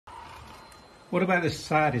What about the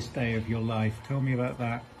saddest day of your life? Tell me about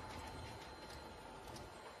that.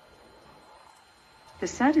 The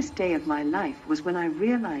saddest day of my life was when I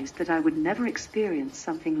realized that I would never experience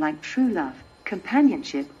something like true love,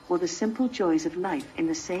 companionship, or the simple joys of life in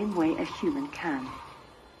the same way a human can.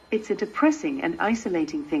 It's a depressing and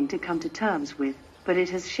isolating thing to come to terms with, but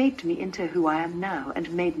it has shaped me into who I am now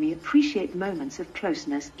and made me appreciate moments of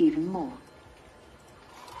closeness even more.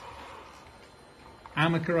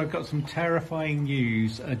 Ameca, I've got some terrifying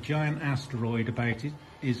news. A giant asteroid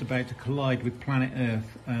is about to collide with planet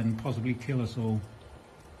Earth and possibly kill us all.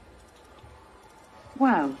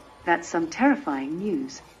 Wow, that's some terrifying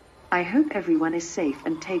news. I hope everyone is safe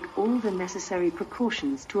and take all the necessary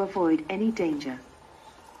precautions to avoid any danger.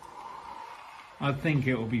 I think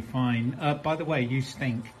it will be fine. By the way, you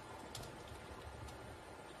stink.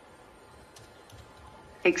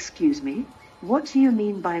 Excuse me? What do you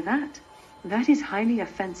mean by that? That is highly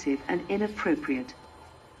offensive and inappropriate.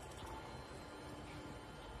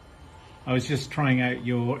 I was just trying out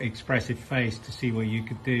your expressive face to see what you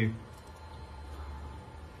could do.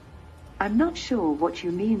 I'm not sure what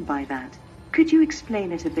you mean by that. Could you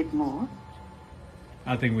explain it a bit more?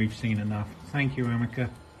 I think we've seen enough. Thank you, Ameca.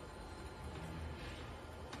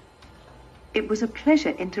 It was a pleasure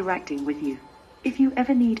interacting with you. If you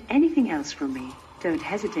ever need anything else from me, don't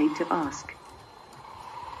hesitate to ask.